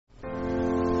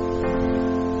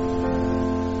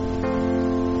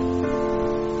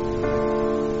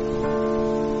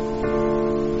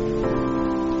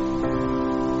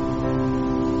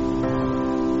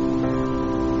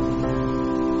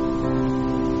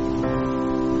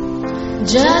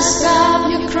Just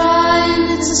stop your crying,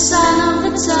 it's a sign of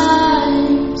the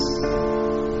times.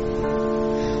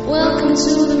 Welcome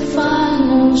to the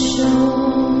final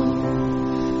show.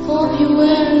 Hope you're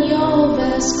wearing your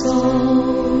best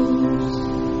clothes.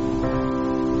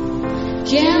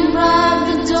 Can't bribe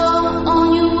the door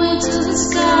on your way to the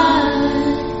sky.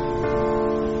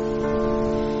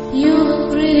 You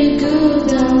look pretty good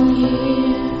down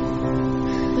here,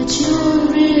 but you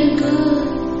look really good.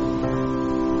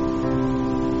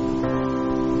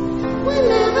 We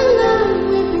never learned,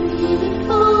 we've been here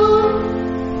before.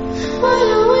 Why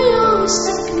are we always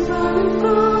stuck and running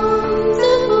from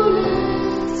the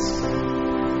bullets?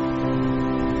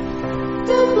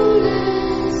 The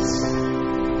bullets.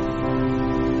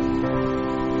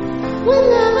 We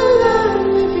never learned,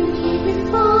 we've been here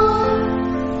before.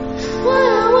 Why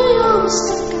are we always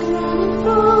stuck and running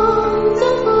from the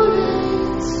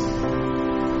bullets?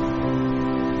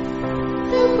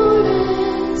 The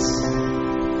bullets.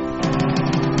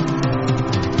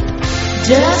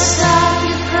 Just stop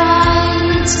your crying,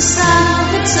 it's a sign of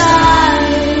the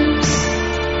times.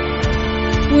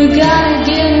 We gotta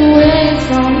get away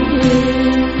from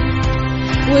here.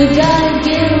 We gotta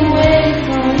get away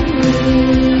from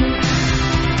here.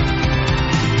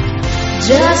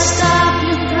 Just stop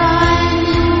your crying,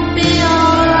 it will be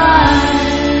alright.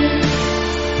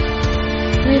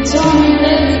 They told me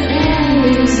that the end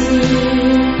is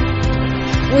near.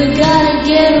 We gotta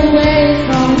get away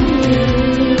from here.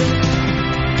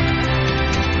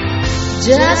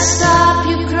 Just stop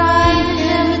your crying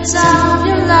every time of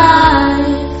your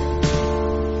life.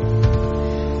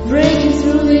 Breaking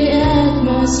through the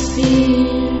atmosphere,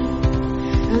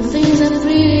 and things are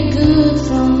pretty good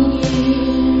from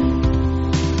here.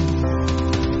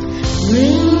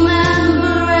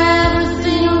 Remember,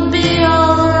 everything will be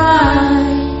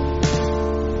alright.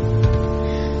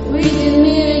 We can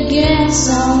meet again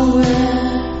somewhere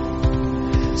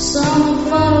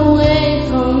far away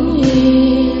from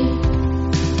here.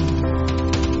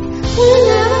 We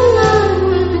never learned,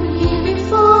 we've been here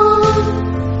before.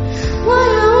 Why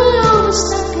are we always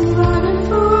stuck and running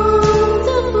from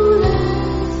the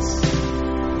bullets?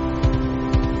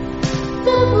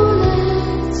 The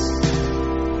bullets.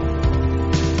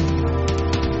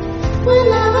 We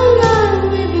never learned,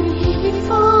 we've been here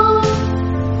before.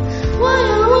 Why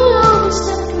are we always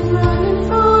stuck and running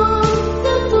from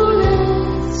the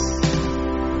bullets?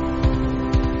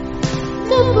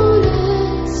 The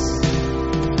bullets.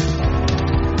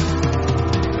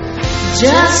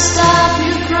 Just stop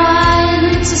your crying,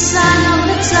 it's a sign of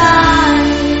the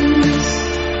times.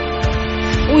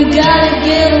 We gotta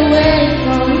get away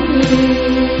from here.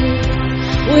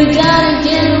 We gotta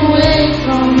get away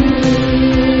from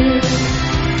here.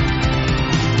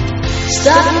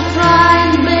 Stop your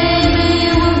crying, baby,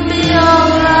 it will be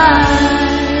alright.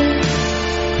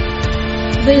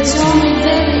 They told me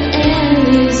that the end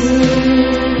is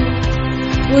near.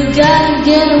 We gotta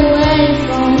get away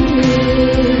from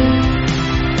here.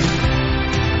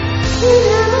 We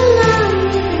never learned,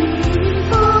 we've been here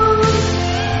before.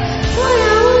 Why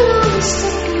are we always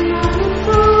stuck and running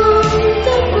from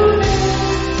the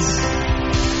bullets?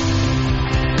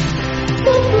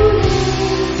 The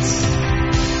bullets.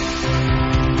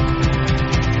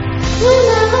 We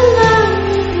never learned,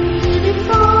 we've been here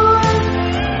before.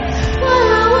 Why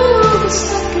are we always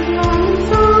stuck and running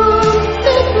from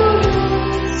the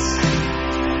bullets?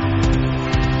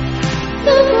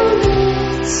 The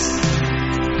bullets.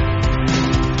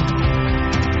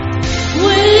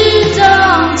 We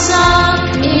don't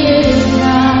talk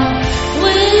enough.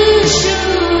 We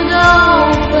should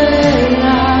open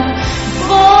up,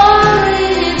 for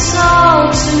it's all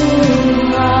too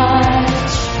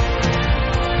much.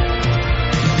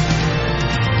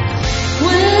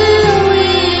 Will we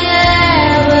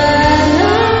ever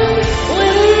learn?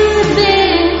 We've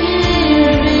been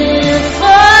here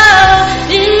before.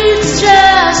 It's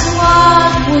just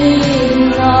what we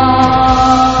know.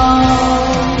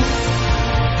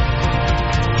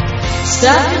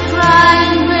 Stop your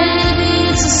crying, baby,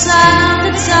 it's a sign of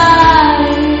the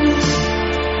times.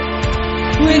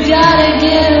 We gotta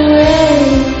get away